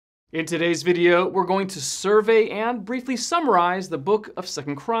In today's video, we're going to survey and briefly summarize the book of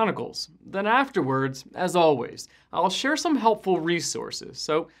 2 Chronicles. Then afterwards, as always, I'll share some helpful resources,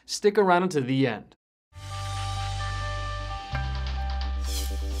 so stick around until the end.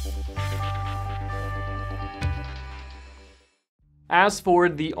 As for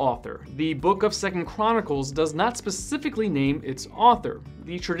the author, the book of 2 Chronicles does not specifically name its author.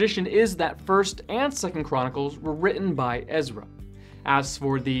 The tradition is that 1st and 2nd Chronicles were written by Ezra. As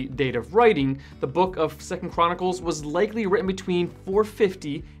for the date of writing, the book of 2 Chronicles was likely written between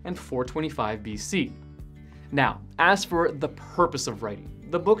 450 and 425 BC. Now, as for the purpose of writing,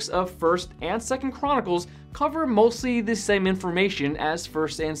 the books of 1st and 2nd Chronicles cover mostly the same information as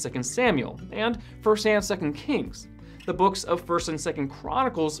 1st and 2nd Samuel and 1st and 2nd Kings. The books of 1st and 2nd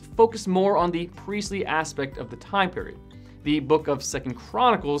Chronicles focus more on the priestly aspect of the time period. The book of 2nd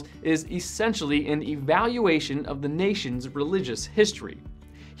Chronicles is essentially an evaluation of the nation's religious history.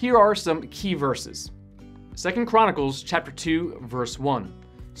 Here are some key verses. 2 Chronicles chapter 2, verse 1.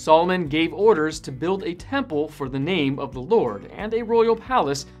 Solomon gave orders to build a temple for the name of the Lord and a royal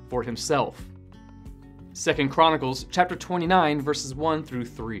palace for himself. 2 Chronicles chapter 29, verses 1 through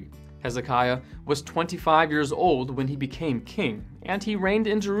 3. Hezekiah was 25 years old when he became king, and he reigned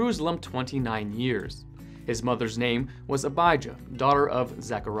in Jerusalem 29 years. His mother's name was Abijah, daughter of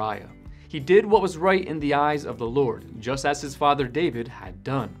Zechariah. He did what was right in the eyes of the Lord, just as his father David had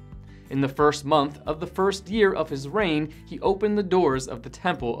done. In the 1st month of the 1st year of his reign, he opened the doors of the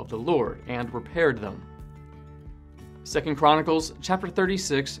temple of the Lord and repaired them. 2 Chronicles chapter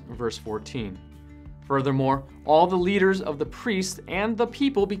 36, verse 14. Furthermore, all the leaders of the priests and the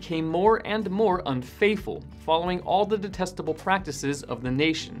people became more and more unfaithful, following all the detestable practices of the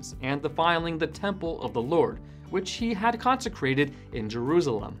nations and defiling the temple of the Lord, which he had consecrated in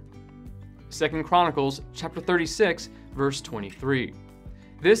Jerusalem. 2 Chronicles chapter 36, verse 23.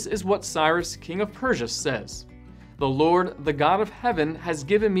 This is what Cyrus, king of Persia, says. The Lord, the God of heaven, has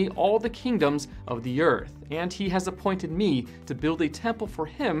given me all the kingdoms of the earth, and he has appointed me to build a temple for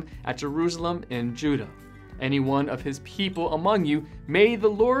him at Jerusalem in Judah. Any one of his people among you, may the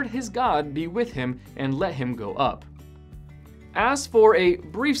Lord his God be with him, and let him go up. As for a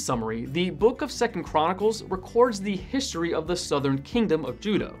brief summary, the book of 2 Chronicles records the history of the southern kingdom of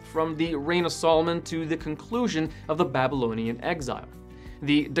Judah, from the reign of Solomon to the conclusion of the Babylonian exile.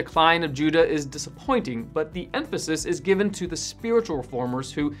 The decline of Judah is disappointing, but the emphasis is given to the spiritual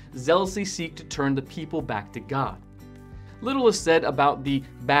reformers who zealously seek to turn the people back to God. Little is said about the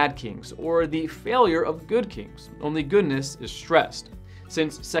bad kings or the failure of good kings, only goodness is stressed.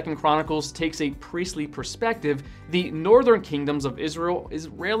 Since 2 Chronicles takes a priestly perspective, the northern kingdoms of Israel is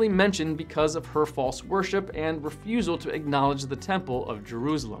rarely mentioned because of her false worship and refusal to acknowledge the temple of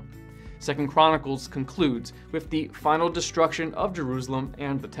Jerusalem. 2 Chronicles concludes with the final destruction of Jerusalem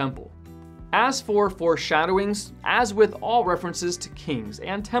and the temple. As for foreshadowings, as with all references to kings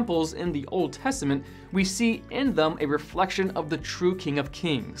and temples in the Old Testament, we see in them a reflection of the true King of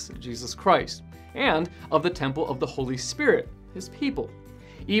Kings, Jesus Christ, and of the temple of the Holy Spirit, his people.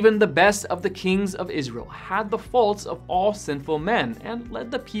 Even the best of the kings of Israel had the faults of all sinful men and led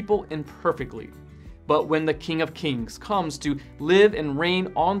the people imperfectly. But when the King of Kings comes to live and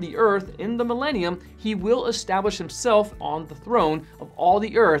reign on the earth in the millennium, he will establish himself on the throne of all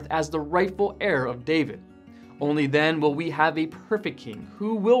the earth as the rightful heir of David. Only then will we have a perfect king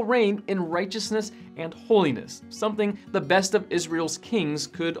who will reign in righteousness and holiness, something the best of Israel's kings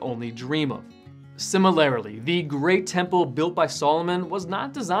could only dream of. Similarly, the great temple built by Solomon was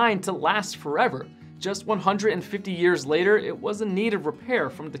not designed to last forever. Just 150 years later, it was in need of repair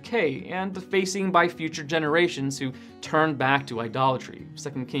from decay and defacing by future generations who turned back to idolatry,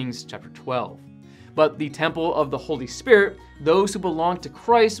 2 Kings chapter 12. But the temple of the Holy Spirit, those who belong to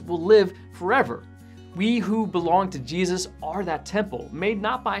Christ, will live forever. We who belong to Jesus are that temple, made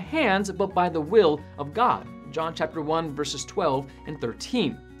not by hands, but by the will of God, John chapter 1, verses 12 and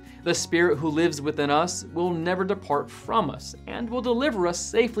 13. The Spirit who lives within us will never depart from us and will deliver us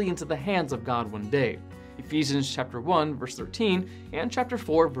safely into the hands of God one day. Ephesians chapter 1, verse 13 and chapter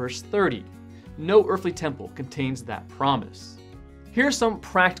 4, verse 30. No earthly temple contains that promise. Here's some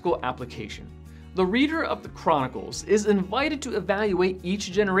practical application. The reader of the Chronicles is invited to evaluate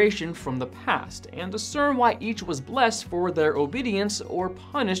each generation from the past and discern why each was blessed for their obedience or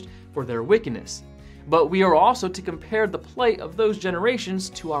punished for their wickedness. But we are also to compare the plight of those generations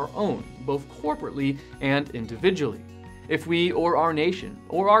to our own, both corporately and individually. If we or our nation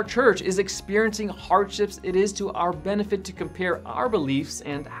or our church is experiencing hardships, it is to our benefit to compare our beliefs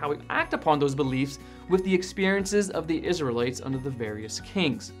and how we act upon those beliefs with the experiences of the Israelites under the various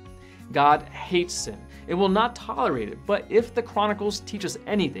kings. God hates sin and will not tolerate it, but if the Chronicles teach us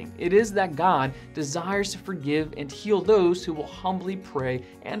anything, it is that God desires to forgive and heal those who will humbly pray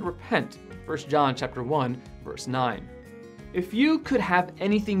and repent. 1 John chapter 1, verse 9. If you could have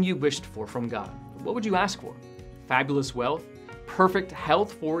anything you wished for from God, what would you ask for? Fabulous wealth? Perfect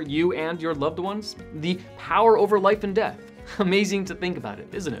health for you and your loved ones? The power over life and death? Amazing to think about it,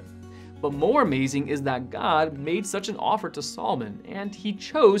 isn't it? But more amazing is that God made such an offer to Solomon, and he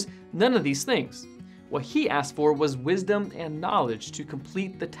chose none of these things. What he asked for was wisdom and knowledge to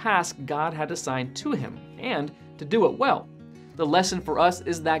complete the task God had assigned to him, and to do it well. The lesson for us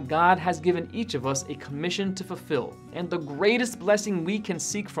is that God has given each of us a commission to fulfill, and the greatest blessing we can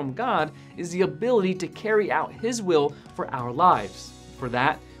seek from God is the ability to carry out his will for our lives. For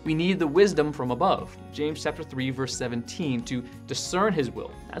that, we need the wisdom from above, James chapter 3, verse 17, to discern his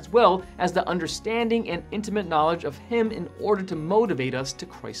will, as well as the understanding and intimate knowledge of him in order to motivate us to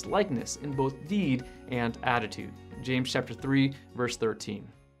Christ-likeness in both deed and attitude, James chapter 3, verse 13.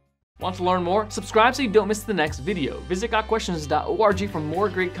 Want to learn more? Subscribe so you don't miss the next video. Visit gotquestions.org for more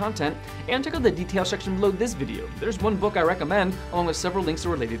great content, and check out the details section below this video. There's one book I recommend, along with several links to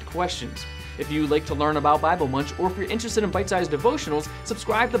related questions. If you'd like to learn about Bible Munch, or if you're interested in bite-sized devotionals,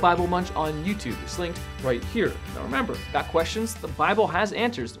 subscribe to Bible Munch on YouTube. It's linked right here. Now remember, got questions? The Bible has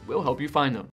answers that will help you find them.